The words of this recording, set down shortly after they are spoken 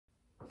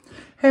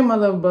Hey, my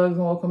love bugs,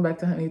 and welcome back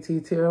to Honey Tea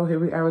Tarot. Here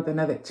we are with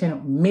another channel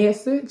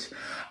message.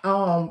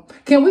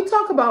 Can we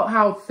talk about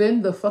how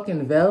thin the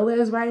fucking veil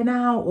is right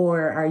now,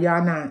 or are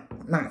y'all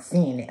not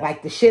seeing it?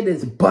 Like, the shit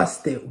is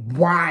busted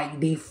wide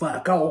the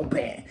fuck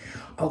open,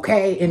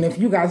 okay? And if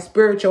you got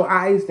spiritual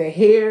eyes to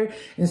hear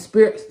and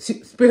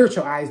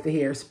spiritual eyes to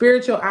hear,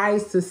 spiritual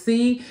eyes to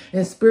see,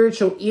 and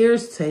spiritual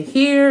ears to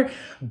hear,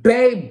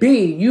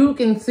 baby, you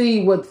can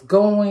see what's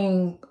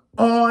going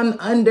on,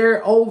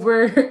 under,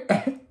 over,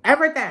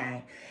 everything.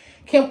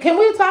 Can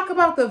we talk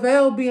about the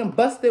veil being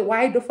busted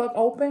wide the fuck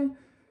open?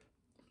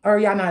 Or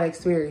y'all not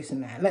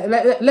experiencing that?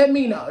 Let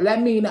me know.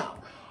 Let me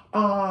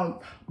know.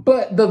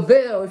 But the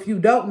veil, if you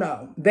don't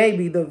know,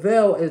 baby, the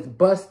veil is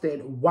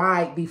busted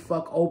wide the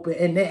fuck open.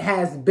 And it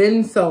has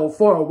been so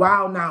for a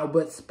while now.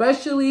 But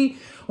especially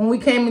when we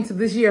came into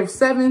this year of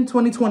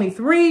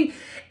 2023,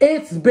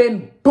 it's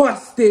been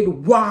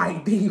busted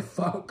wide the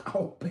fuck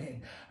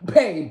open.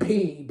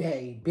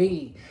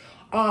 Baby.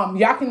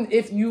 Y'all can,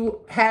 if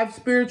you have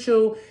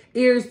spiritual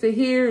ears to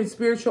hear and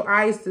spiritual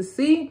eyes to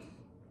see,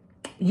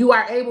 you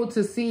are able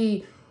to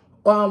see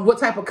what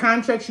type of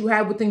contracts you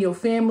have within your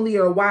family,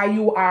 or why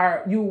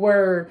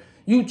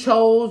you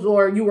chose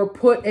or you were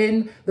put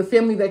in the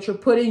family that you're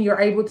put in.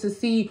 You're able to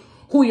see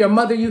who your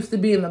mother used to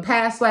be in the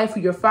past life, who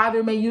your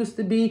father may used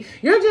to be.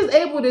 You're just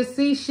able to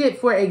see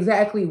shit for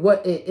exactly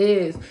what it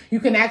is.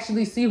 You can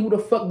actually see who the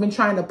fuck been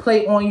trying to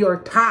play on your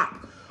top.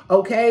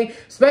 Okay,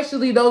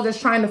 especially those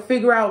that's trying to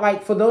figure out,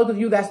 like, for those of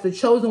you that's the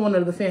chosen one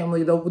of the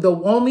family, the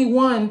only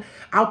one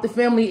out the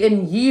family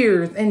in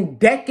years and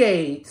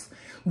decades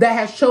that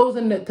has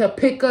chosen to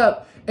pick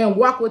up and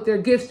walk with their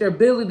gifts, their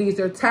abilities,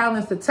 their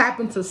talents, to tap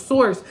into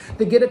source,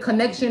 to get a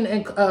connection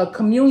and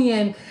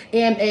communion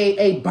and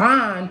a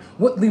bond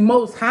with the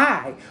Most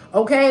High.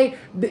 Okay,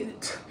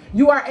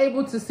 you are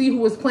able to see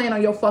who is playing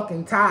on your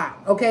fucking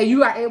top. Okay,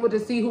 you are able to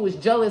see who is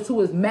jealous, who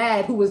is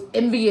mad, who is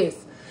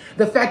envious.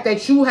 The fact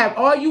that you have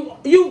all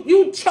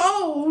you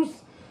chose,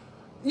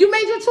 you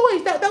made your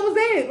choice. That was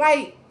it.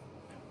 Like,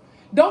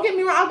 don't get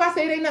me wrong. I was about to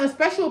say it ain't nothing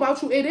special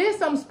about you. It is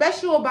something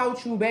special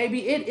about you,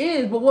 baby. It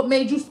is. But what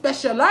made you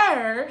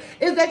specialer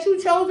is that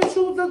you chose to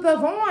choose the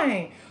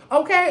divine.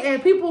 Okay?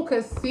 And people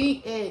can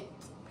see it.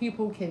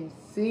 People can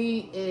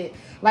see it.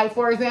 Like,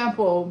 for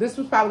example, this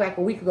was probably like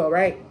a week ago,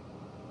 right?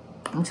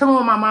 I'm chilling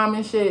with my mom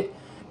and shit.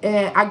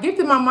 And I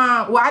gifted my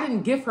mom, well, I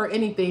didn't give her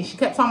anything. She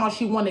kept talking about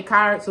she wanted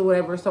cards or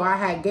whatever. So I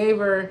had gave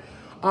her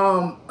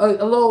a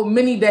little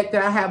mini deck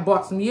that I had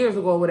bought some years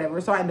ago or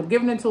whatever. So I ended up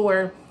giving it to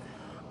her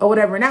or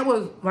whatever. And that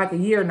was like a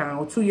year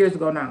now, 2 years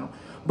ago now.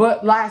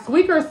 But last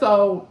week or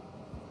so,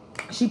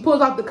 she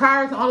pulls out the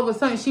cards and all of a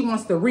sudden she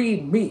wants to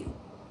read me.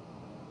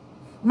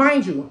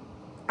 Mind you,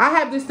 I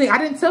have this thing. I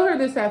didn't tell her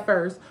this at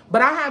first,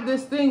 but I have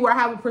this thing where I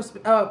have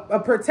a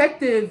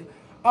protective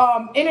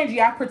energy.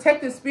 I have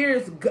protective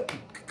spirits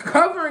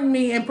covering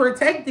me and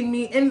protecting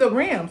me in the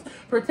realms,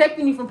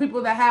 protecting me from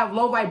people that have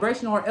low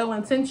vibration or ill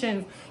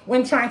intentions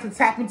when trying to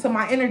tap into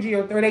my energy,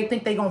 or they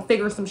think they gonna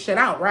figure some shit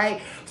out,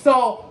 right?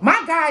 So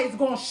my guy is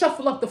gonna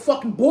shuffle up the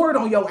fucking board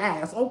on your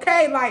ass,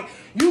 okay? Like,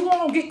 you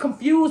gonna get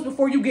confused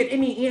before you get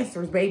any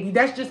answers, baby.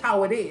 That's just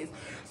how it is.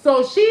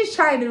 So she's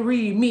trying to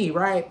read me,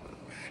 right?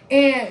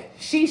 And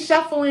she's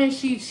shuffling,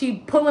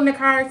 she pulling the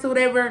cards or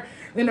whatever.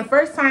 Then the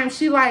first time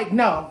she like,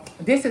 no,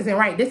 this isn't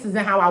right. This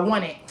isn't how I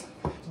want it.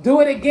 Do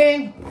it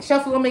again,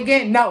 shuffle them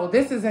again. No,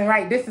 this isn't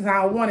right. This is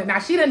how I want it. Now,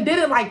 she done did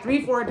it like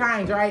 3-4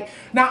 times, right?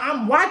 Now,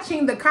 I'm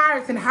watching the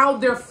cards and how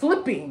they're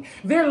flipping.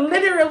 They're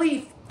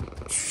literally,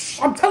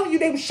 I'm telling you,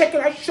 they were shaking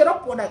that shit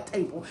up on that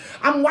table.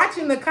 I'm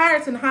watching the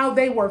cards and how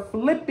they were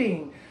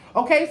flipping.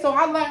 Okay, so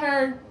I let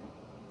her,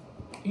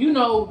 you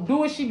know, do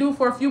what she do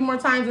for a few more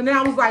times. And then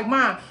I was like,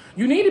 Mom,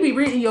 you need to be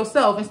reading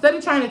yourself. Instead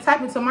of trying to tap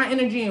into my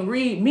energy and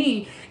read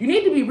me, you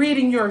need to be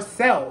reading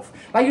yourself.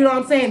 Like, you know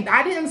what I'm saying?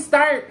 I didn't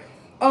start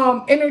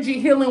energy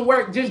healing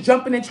work just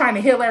jumping and trying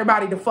to heal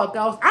everybody the fuck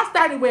else. I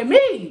started with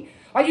me.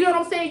 Like, you know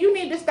what I'm saying? You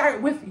need to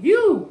start with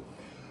you.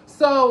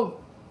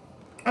 So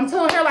I'm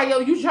telling her, like,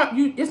 yo,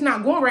 it's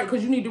not going right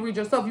because you need to read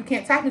yourself. You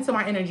can't tap into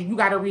my energy. You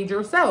got to read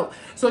yourself.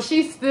 So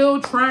she's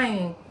still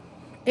trying.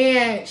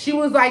 And she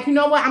was like, you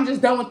know what? I'm just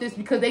done with this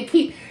because they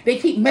keep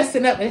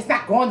messing up and it's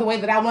not going the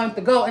way that I want it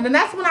to go. And then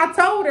that's when I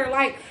told her,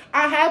 like,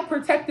 I have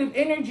protective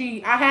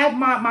energy. I have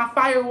my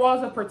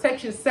firewalls of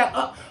protection set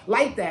up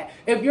like that.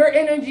 If your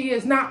energy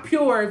is not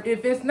pure,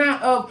 if it's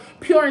not of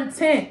pure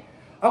intent,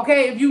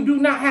 okay, if you do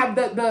not have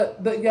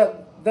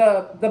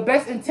the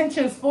best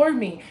intentions for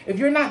me, if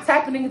you're not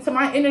tapping into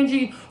my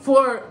energy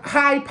for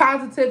high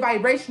positive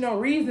vibrational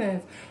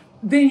reasons,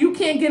 then you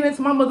can't get into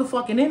my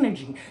motherfucking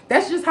energy.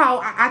 That's just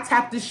how I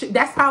tap this shit.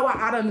 That's how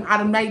I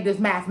done made this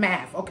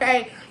math,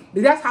 okay?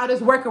 That's how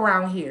this work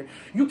around here.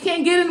 You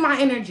can't get in my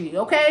energy,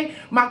 okay?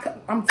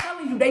 I'm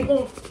telling you, they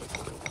gonna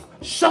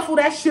shuffle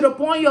that shit up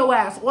on your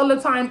ass all the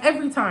time,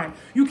 every time.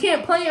 You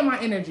can't play in my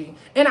energy.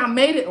 And I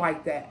made it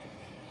like that.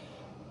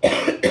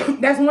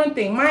 That's one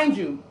thing. Mind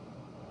you,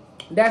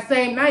 that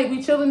same night,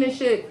 we chilling and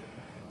shit.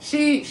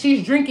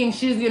 She's drinking,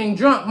 she's getting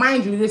drunk.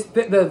 Mind you,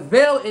 the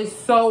veil is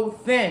so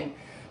thin.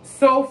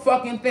 So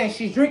fucking thin.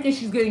 She's drinking,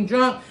 she's getting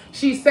drunk.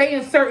 She's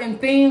saying certain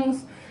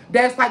things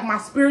that's like my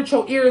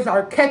spiritual ears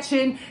are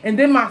catching. And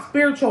then my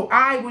spiritual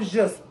eye was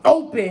just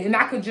open. And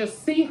I could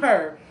just see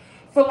her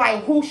for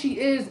like who she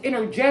is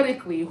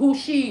energetically. Who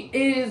she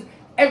is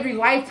every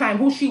lifetime.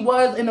 Who she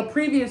was in a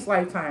previous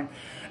lifetime.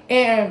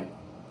 And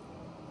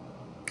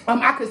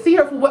I could see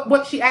her for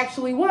what she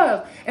actually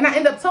was. And I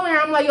ended up telling her,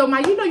 I'm like, yo, ma,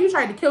 you know you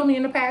tried to kill me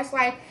in the past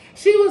life.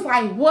 She was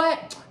like,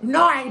 what?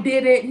 No, I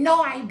didn't.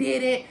 No, I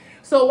didn't.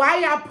 So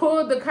while I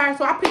pulled the car,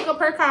 so I pick up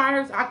her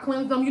cars, I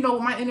cleanse them, you know,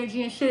 with my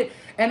energy and shit,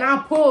 and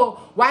I pull.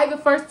 Why the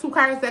first 2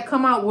 cars that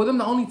come out, well, them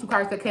the only 2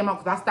 cars that came out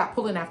because I stopped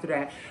pulling after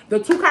that. The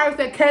 2 cars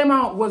that came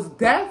out was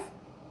Death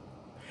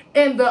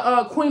and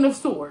the Queen of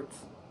Swords.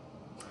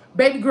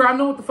 Baby girl, I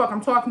know what the fuck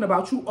I'm talking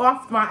about. You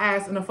offed my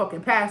ass in a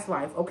fucking past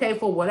life, okay,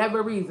 for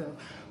whatever reason.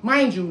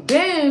 Mind you,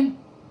 then,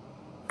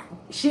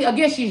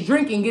 she's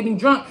drinking, getting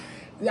drunk.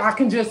 I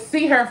can just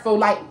see her for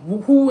like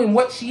who and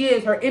what she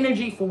is, her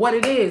energy for what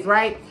it is,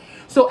 right?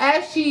 So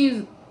as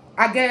she's,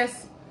 I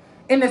guess,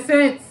 in a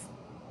sense,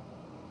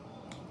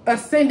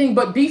 ascending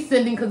but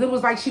descending, because it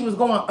was like she was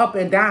going up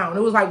and down.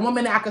 It was like one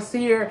minute I could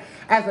see her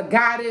as a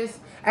goddess,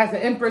 as an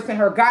empress in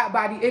her god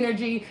body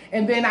energy,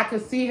 and then I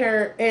could see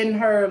her in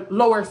her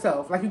lower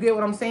self. Like, you get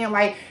what I'm saying?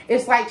 Like,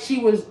 it's like she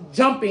was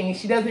jumping.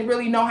 She doesn't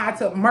really know how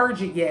to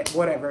merge it yet,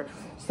 whatever.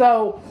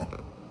 So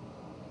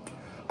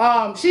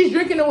she's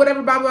drinking or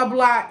whatever, blah, blah,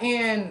 blah.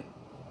 And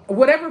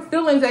whatever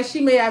feelings that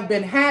she may have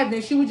been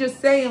having, she was just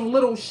saying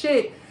little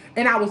shit.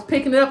 And I was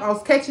picking it up. I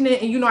was catching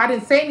it. And, you know, I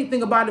didn't say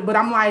anything about it. But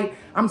I'm like,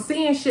 I'm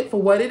seeing shit for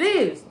what it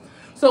is.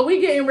 So we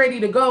getting ready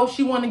to go.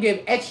 She want to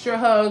give extra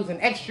hugs and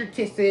extra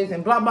kisses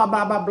and blah, blah,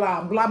 blah, blah,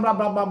 blah, blah, blah,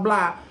 blah, blah,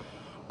 blah,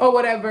 or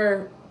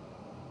whatever.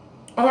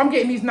 Oh, I'm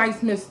getting these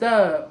nights mixed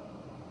up.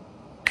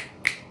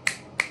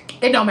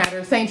 It don't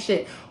matter. Same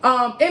shit.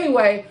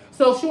 Anyway,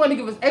 so she wanted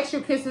to give us extra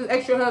kisses,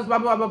 extra hugs, blah,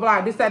 blah, blah, blah,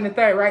 this, that, and the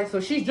third, right?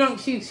 So she's drunk.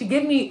 She done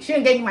gave me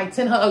like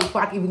 10 hugs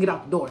before I can even get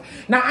out the door.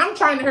 Now, I'm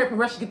trying to hurry up and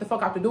rush to get the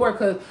fuck out the door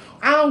because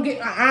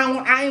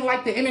I ain't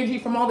like the energy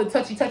from all the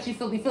touchy,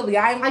 feely.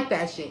 I ain't like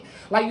that shit.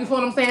 Like, you feel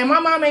what I'm saying? My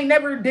mom ain't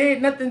never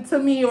did nothing to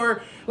me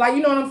or, like,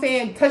 you know what I'm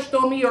saying, touched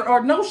on me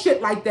or no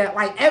shit like that,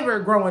 like, ever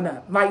growing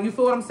up. Like, you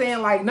feel what I'm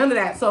saying? Like, none of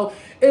that. So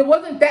it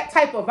wasn't that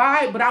type of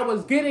vibe, but I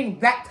was getting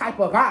that type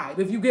of vibe,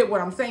 if you get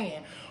what I'm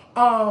saying.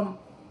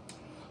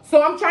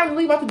 So I'm trying to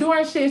leave out the door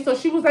and shit. So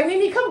she was like,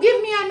 Nene, come give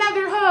me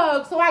another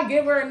hug. So I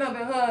give her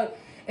another hug.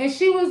 And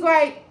she was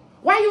like,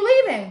 why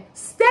you leaving?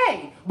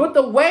 Stay. But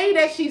the way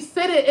that she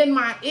said it in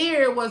my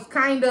ear was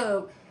kind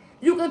of,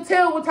 you could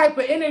tell what type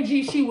of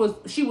energy she was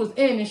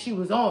in and she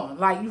was on.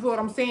 Like, you feel what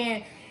I'm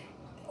saying?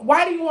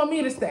 Why do you want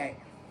me to stay?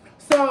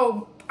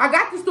 So I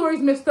got the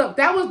stories mixed up.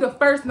 That was the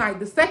first night.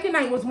 The second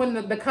night was when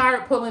the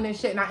car pulling and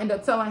shit. And I ended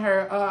up telling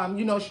her,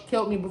 you know, she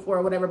killed me before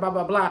or whatever, blah,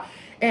 blah, blah.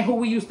 And who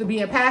we used to be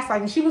in past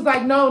life. And she was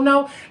like,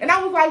 no. And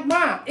I was like,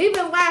 Mom,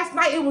 even last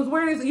night it was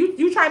weird.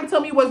 You trying to tell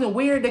me it wasn't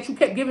weird that you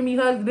kept giving me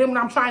hugs. Then when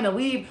I'm trying to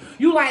leave,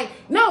 you like,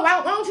 no,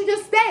 why don't you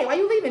just stay? Why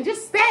you leaving?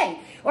 Just stay.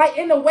 Like,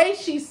 in the way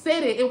she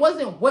said it, it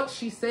wasn't what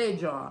she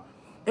said, y'all.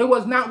 It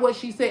was not what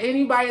she said.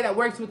 Anybody that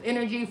works with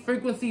energy,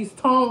 frequencies,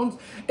 tones,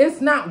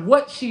 it's not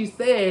what she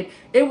said.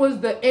 It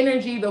was the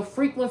energy, the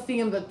frequency,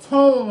 and the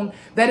tone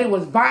that it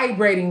was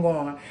vibrating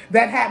on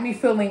that had me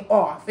feeling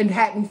off and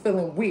had me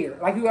feeling weird.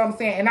 Like, you know what I'm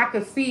saying? And I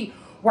could see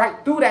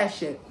right through that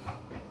shit.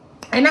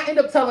 And I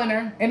ended up telling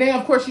her. And then,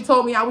 of course, she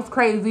told me I was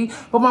crazy.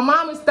 But my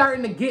mom is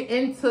starting to get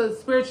into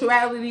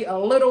spirituality a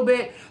little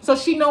bit. So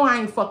she know I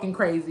ain't fucking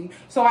crazy.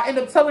 So I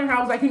ended up telling her, I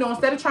was like, you know,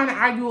 instead of trying to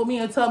argue with me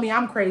and tell me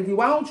I'm crazy,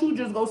 why don't you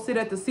just go sit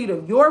at the seat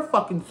of your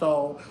fucking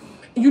soul?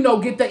 You know,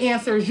 get the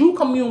answers. You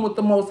commune with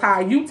the Most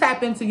High. You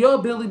tap into your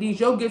abilities,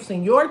 your gifts,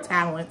 and your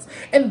talents.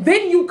 And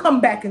then you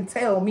come back and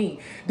tell me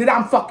that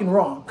I'm fucking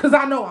wrong. Because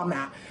I know I'm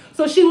not.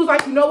 So she was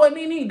like, you know what,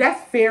 Nene?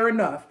 That's fair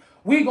enough.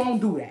 We gonna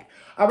do that.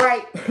 All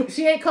right.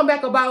 She ain't come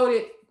back about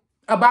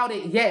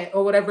it yet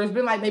or whatever. It's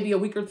been like maybe a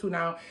week or two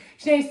now.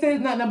 She ain't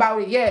said nothing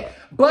about it yet.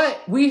 But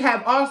we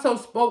have also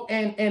spoke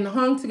and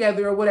hung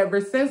together or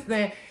whatever since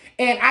then.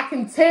 And I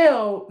can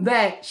tell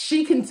that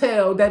she can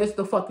tell that it's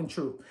the fucking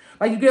truth.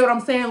 Like, you get what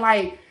I'm saying?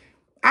 Like,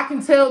 I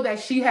can tell that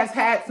she has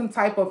had some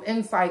type of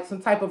insight,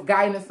 some type of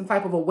guidance, some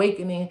type of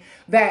awakening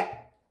that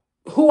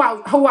who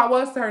I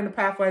was to her in the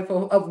past life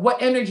of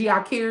what energy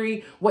I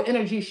carry, what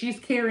energy she's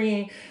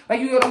carrying.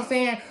 Like, you know what I'm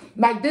saying?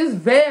 Like, this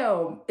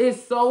veil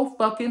is so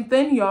fucking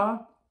thin,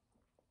 y'all.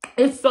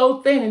 It's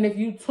so thin. And if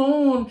you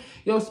tune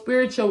your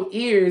spiritual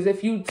ears,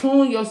 if you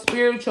tune your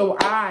spiritual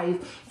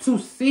eyes to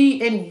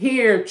see and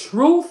hear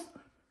truth,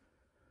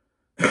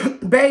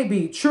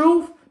 baby,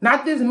 truth,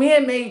 not this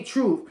man-made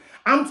truth.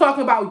 I'm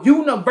talking about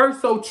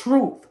universal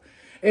truth.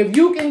 If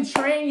you can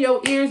train your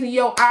ears and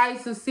your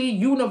eyes to see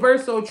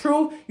universal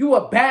truth, you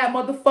a bad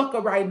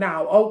motherfucker right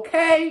now,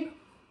 okay?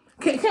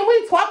 Can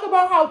we talk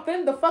about how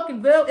thin the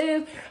fucking veil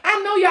is?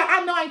 I know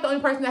I ain't the only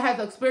person that has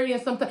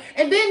experienced something.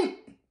 And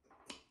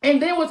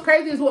then what's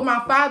crazy is with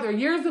my father.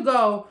 Years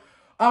ago,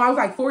 I was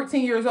like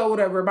 14 years old,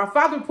 whatever. My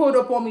father pulled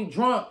up on me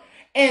drunk.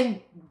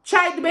 and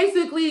tried to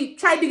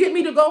get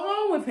me to go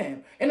home with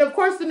him. And of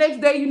course, the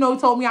next day, you know,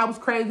 told me I was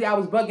crazy, I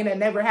was bugging, that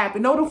never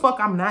happened. No, the fuck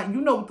I'm not.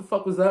 You know what the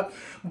fuck was up.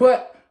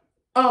 But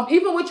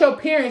even with your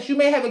parents, you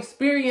may have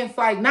experienced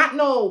like not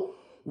no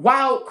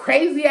wild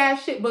crazy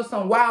ass shit, but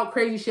some wild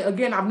crazy shit.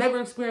 Again, I've never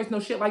experienced no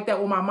shit like that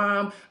with my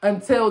mom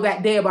until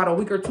that day about a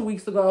week or 2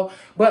 weeks ago.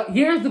 But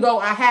years ago,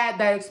 I had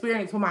that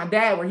experience with my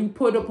dad where he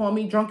put up on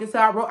me drunk as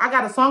hell. I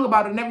got a song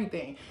about it and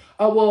everything.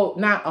 Well,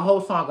 not a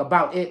whole song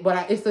about it,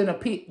 but it's in a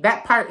piece.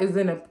 That part is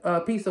in a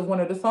piece of one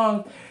of the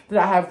songs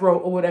that I have wrote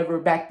or whatever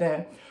back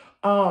then.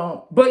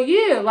 But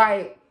yeah,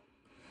 like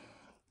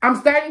I'm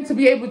starting to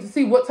be able to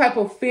see what type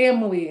of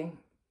family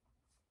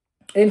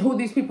and who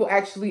these people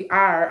actually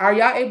are. Are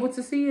y'all able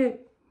to see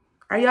it?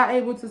 Are y'all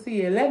able to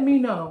see it? Let me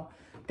know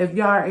if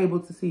y'all are able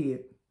to see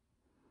it.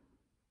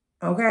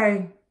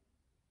 Okay?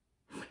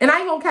 And I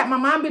ain't gonna cap, my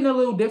mom been a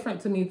little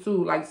different to me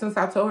too. Like since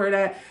I told her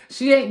that,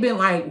 she ain't been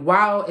like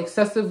wild,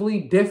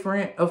 excessively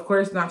different. Of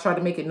course, not try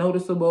to make it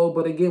noticeable.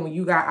 But again, when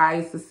you got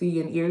eyes to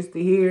see and ears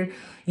to hear,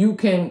 you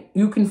can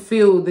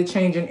feel the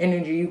change in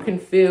energy. You can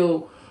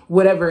feel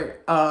whatever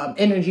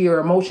energy or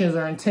emotions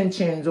or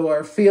intentions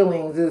or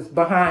feelings is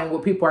behind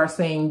what people are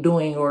saying,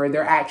 doing, or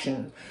their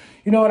actions.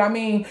 You know what I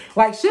mean?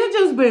 Like shit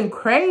just been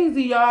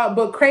crazy, y'all,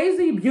 but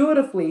crazy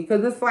beautifully.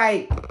 Cause it's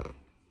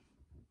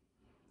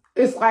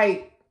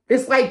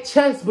like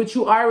chess, but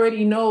you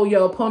already know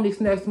your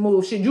opponent's next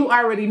move. Shit, you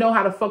already know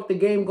how the fuck the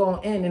game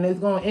going in, and it's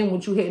going in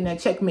with you hitting that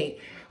checkmate.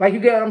 Like, you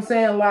get what I'm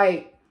saying?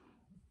 Like,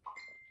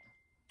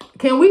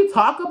 can we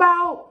talk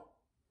about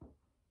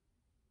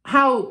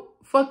how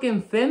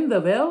fucking thin the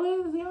veil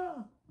is?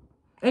 Yeah.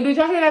 And did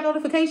y'all hear that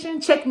notification?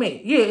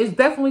 Checkmate. Yeah, it's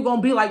definitely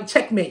gonna be like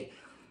checkmate.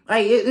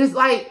 Like, it's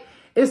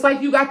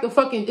like you got the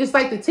fucking, it's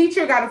like the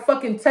teacher got a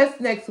fucking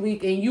test next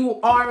week and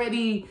you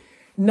already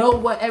know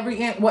what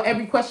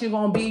every question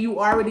gonna be. You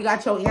already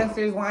got your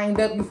answers lined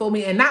up, you feel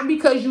me? And not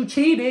because you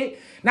cheated,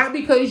 not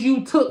because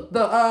you took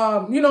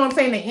the you know what I'm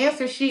saying, the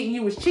answer sheet and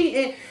you was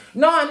cheating.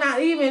 No,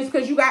 not even. It's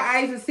because you got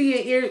eyes to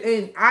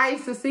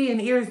see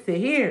and ears to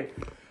hear.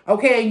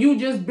 Okay, and you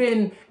just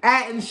been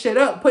adding shit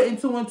up, putting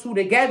 2 and 2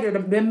 together,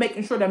 been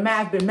making sure the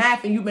math been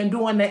math, and you've been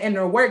doing the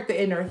inner work, the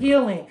inner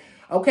healing.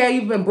 Okay,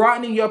 you've been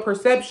broadening your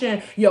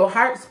perception, your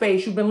heart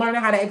space. You've been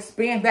learning how to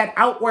expand that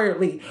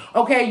outwardly.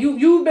 Okay,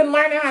 you've been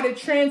learning how to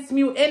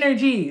transmute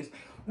energies.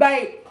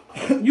 Like,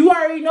 you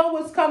already know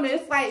what's coming.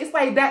 It's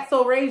like that's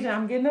so raging.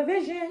 I'm getting a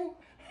vision.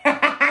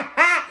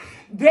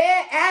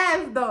 Dead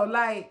ass though.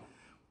 Like,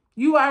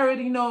 you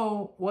already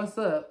know what's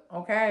up.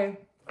 Okay.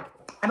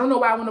 I don't know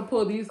why I want to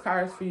pull these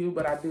cards for you,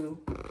 but I do.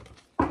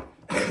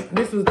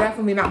 This was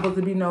definitely not supposed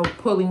to be no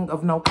pulling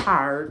of no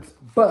cards,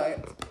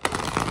 but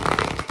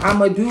I'm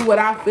going to do what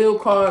I feel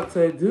called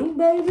to do,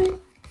 baby.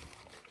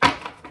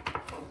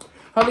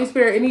 Holy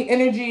Spirit, any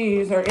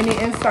energies or any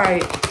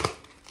insight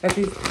that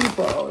these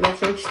people, that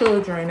your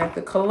children, that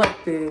the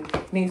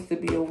collective needs to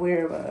be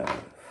aware of.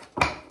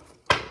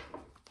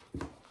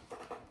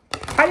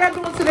 How y'all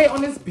doing today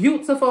on this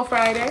beautiful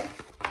Friday?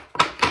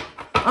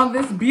 On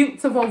this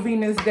beautiful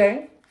Venus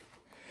day?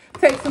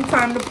 Take some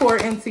time to pour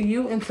into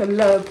you and to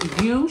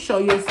love you. Show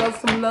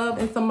yourself some love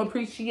and some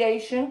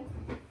appreciation.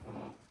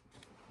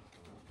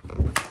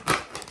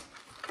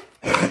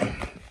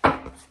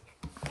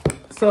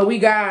 So we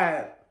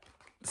got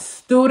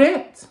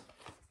student,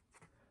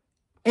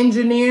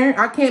 engineer.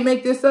 I can't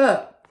make this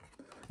up.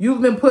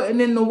 You've been putting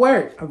in the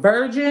work.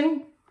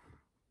 Virgin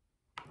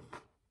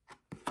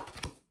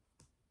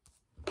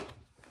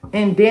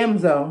and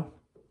damsel.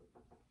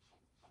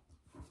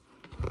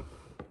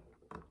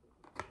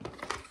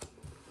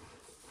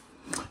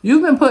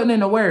 You've been putting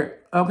in the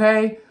work,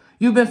 okay?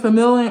 You've been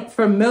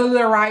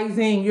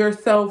familiarizing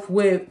yourself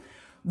with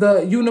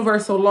the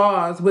universal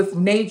laws, with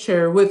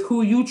nature, with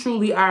who you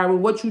truly are, with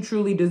what you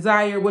truly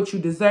desire, what you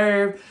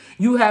deserve.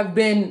 You have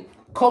been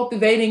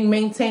cultivating,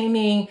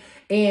 maintaining,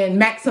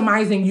 and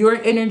maximizing your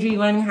energy,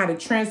 learning how to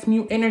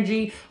transmute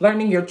energy,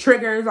 learning your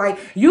triggers. Like,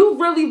 you've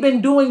really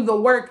been doing the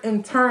work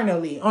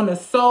internally on a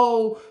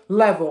soul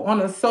level,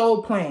 on a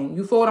soul plane.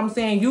 You feel what I'm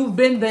saying? You've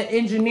been the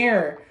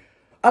engineer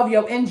of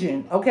your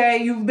engine,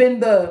 okay? You've been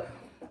the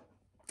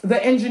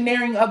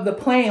engineering of the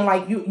plane.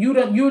 Like, you're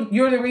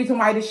the reason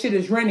why this shit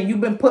is running. You've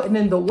been putting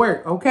in the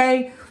work,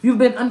 okay? You've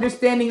been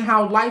understanding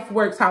how life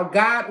works, how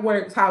God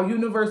works, how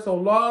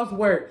universal laws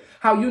work,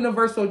 how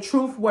universal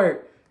truth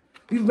work.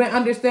 You've been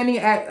understanding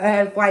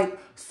as like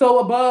so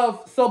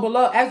above, so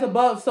below, as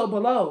above, so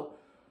below.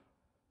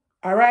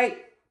 All right?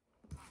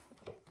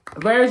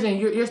 Virgin,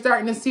 you're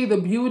starting to see the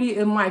beauty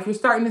in life. You're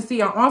starting to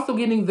see, I'm also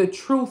getting the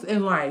truth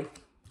in life.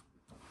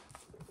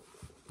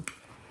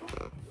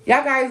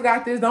 Y'all guys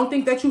got this. Don't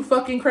think that you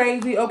fucking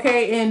crazy,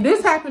 okay? And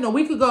this happened a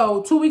week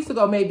ago, 2 weeks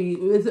ago, maybe.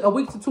 It's a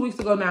week to 2 weeks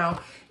ago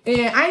now.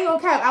 And I ain't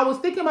gonna cap. I was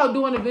thinking about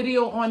doing a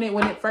video on it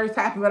when it first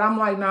happened, but I'm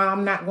like, nah,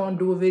 I'm not gonna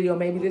do a video.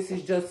 Maybe this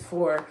is just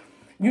for,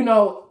 you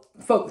know,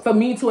 for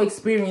me to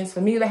experience,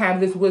 for me to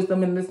have this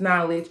wisdom and this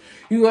knowledge.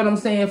 You know what I'm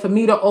saying? For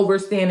me to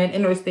understand and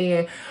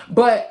understand.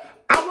 But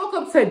I woke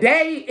up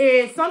today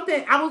is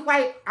something I was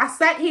like, I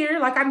sat here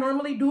like I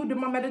normally do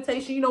my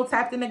meditation, you know,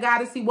 tapped into God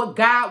to see what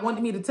God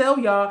wanted me to tell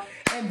y'all.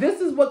 And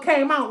this is what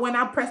came out when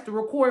I pressed the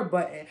record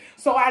button.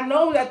 So I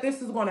know that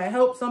this is going to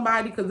help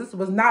somebody, because this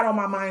was not on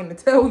my mind to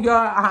tell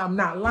y'all. I'm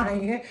not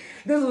lying.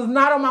 This was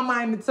not on my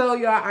mind to tell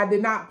y'all. I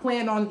did not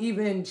plan on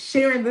even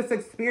sharing this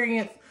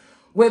experience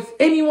with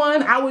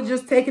anyone. I was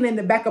just taking it in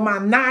the back of my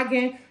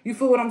noggin. You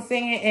feel what I'm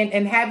saying?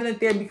 And having it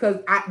there because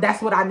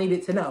that's what I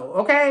needed to know.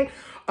 Okay.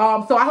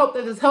 So I hope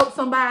that this helps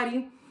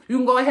somebody. You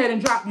can go ahead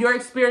and drop your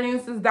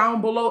experiences down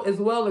below as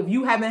well. If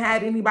you haven't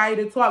had anybody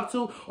to talk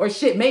to, or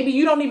shit, maybe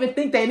you don't even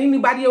think that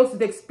anybody else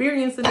is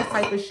experiencing this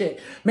type of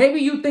shit. Maybe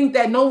you think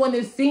that no one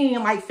is seeing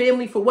like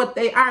family for what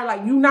they are.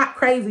 Like, you not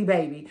crazy,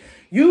 baby.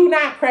 You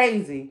not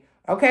crazy.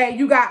 Okay,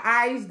 you got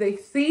eyes to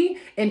see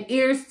and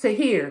ears to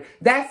hear.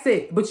 That's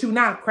it. But you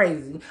not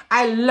crazy.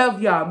 I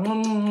love y'all.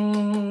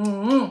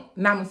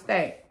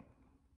 Namaste.